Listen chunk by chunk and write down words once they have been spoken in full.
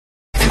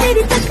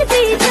तेरी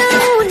तकती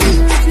जाऊं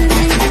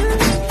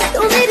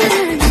तो मेरा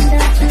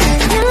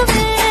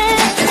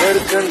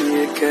धड़कन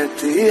ये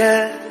कहती है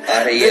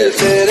दिल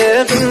तेरे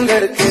तुम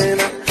धड़के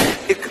ना,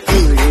 एक तू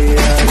ही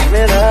यार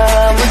मेरा,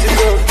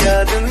 मुझको क्या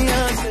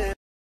दुनिया से।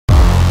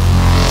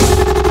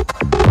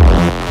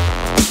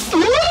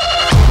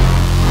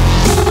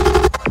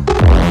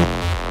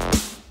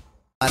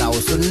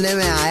 सुनने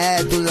में आया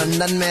है तू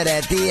लंदन में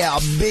रहती है,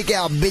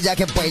 अब भी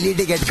जाके पहली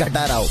टिकट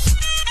कटा रहा हूँ।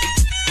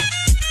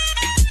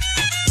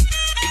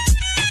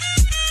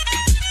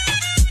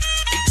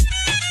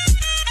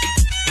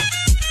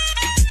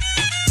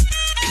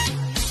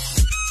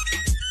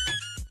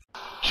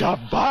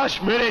 शाबाश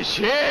मेरे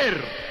शेर।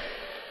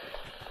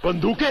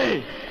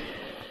 बंदूकें,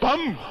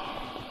 बम,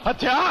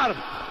 हथियार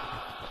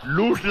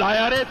लूट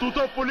लाया रे तू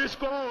तो पुलिस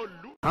को।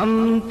 हम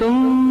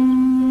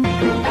तुम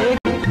एक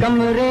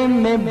कमरे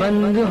में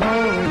बंद हो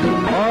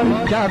और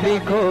चाबी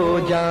खो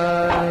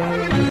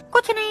जाए।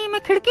 कुछ नहीं,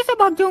 मैं खिड़की से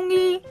भाग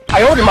जाऊंगी।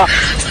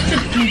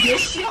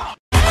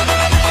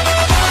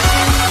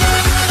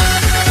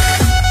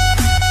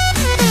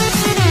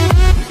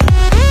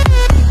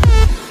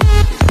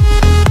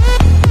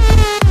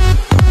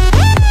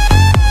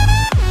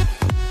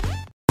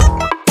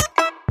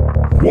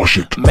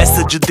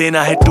 मैसेज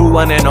देना है to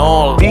one and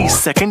all, 20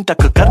 second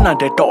तक करना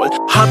डेटॉल,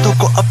 हाथों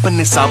को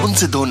अपने साबुन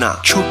से धोना,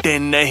 छूटे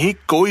नहीं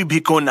कोई भी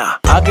कोना,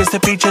 आगे से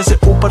पीछे से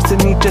ऊपर से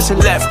नीचे से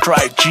लेफ्ट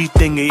राइट,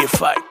 जीतेंगे ये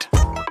फाइट।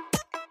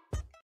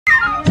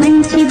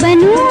 पंछी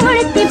बनूं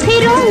उड़ती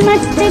फिरूं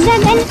मस्त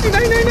गगन।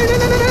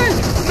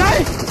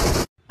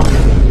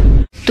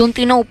 तुम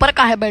तीनों ऊपर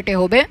काहे बैठे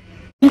हो बे?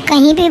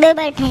 कहीं भी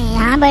बैठे हैं,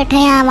 यहाँ बैठे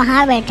हैं,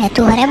 वहाँ बैठे,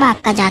 तू हरे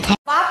बाप का जात है।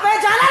 बाप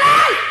पे जाना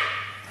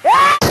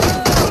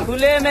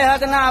खुले में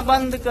हगना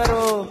बंद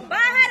करो,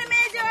 बाहर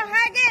में जो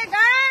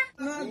हगेगा।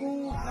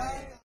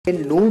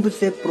 नूब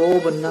से प्रो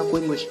बनना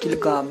कोई मुश्किल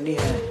काम नहीं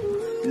है,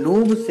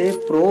 नूब से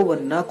प्रो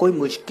बनना कोई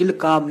मुश्किल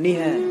काम नहीं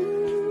है।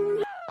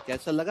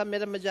 कैसा लगा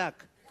मेरा मजाक?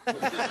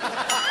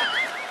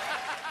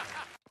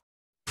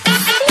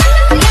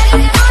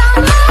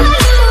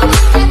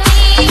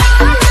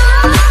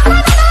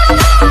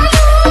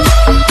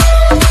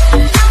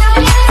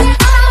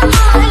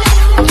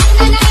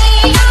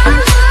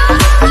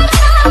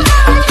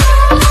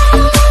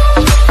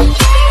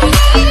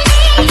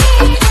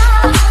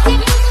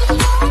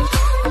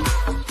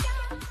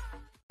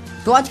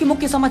 तो आज के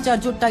मुख्य समाचार,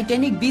 जो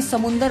टाइटैनिक 20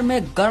 समुंदर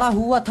में गड़ा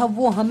हुआ था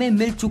वो हमें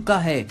मिल चुका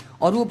है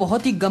और वो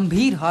बहुत ही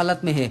गंभीर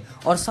हालत में है,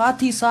 और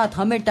साथ ही साथ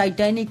हमें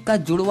टाइटैनिक का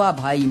जुड़वा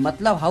भाई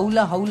मतलब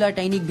हौला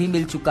टाइटैनिक भी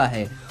मिल चुका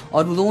है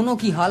और दोनों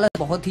की हालत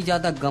बहुत ही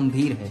ज्यादा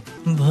गंभीर है।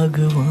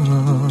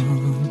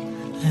 भगवान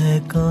है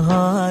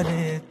कहाँ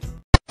रे।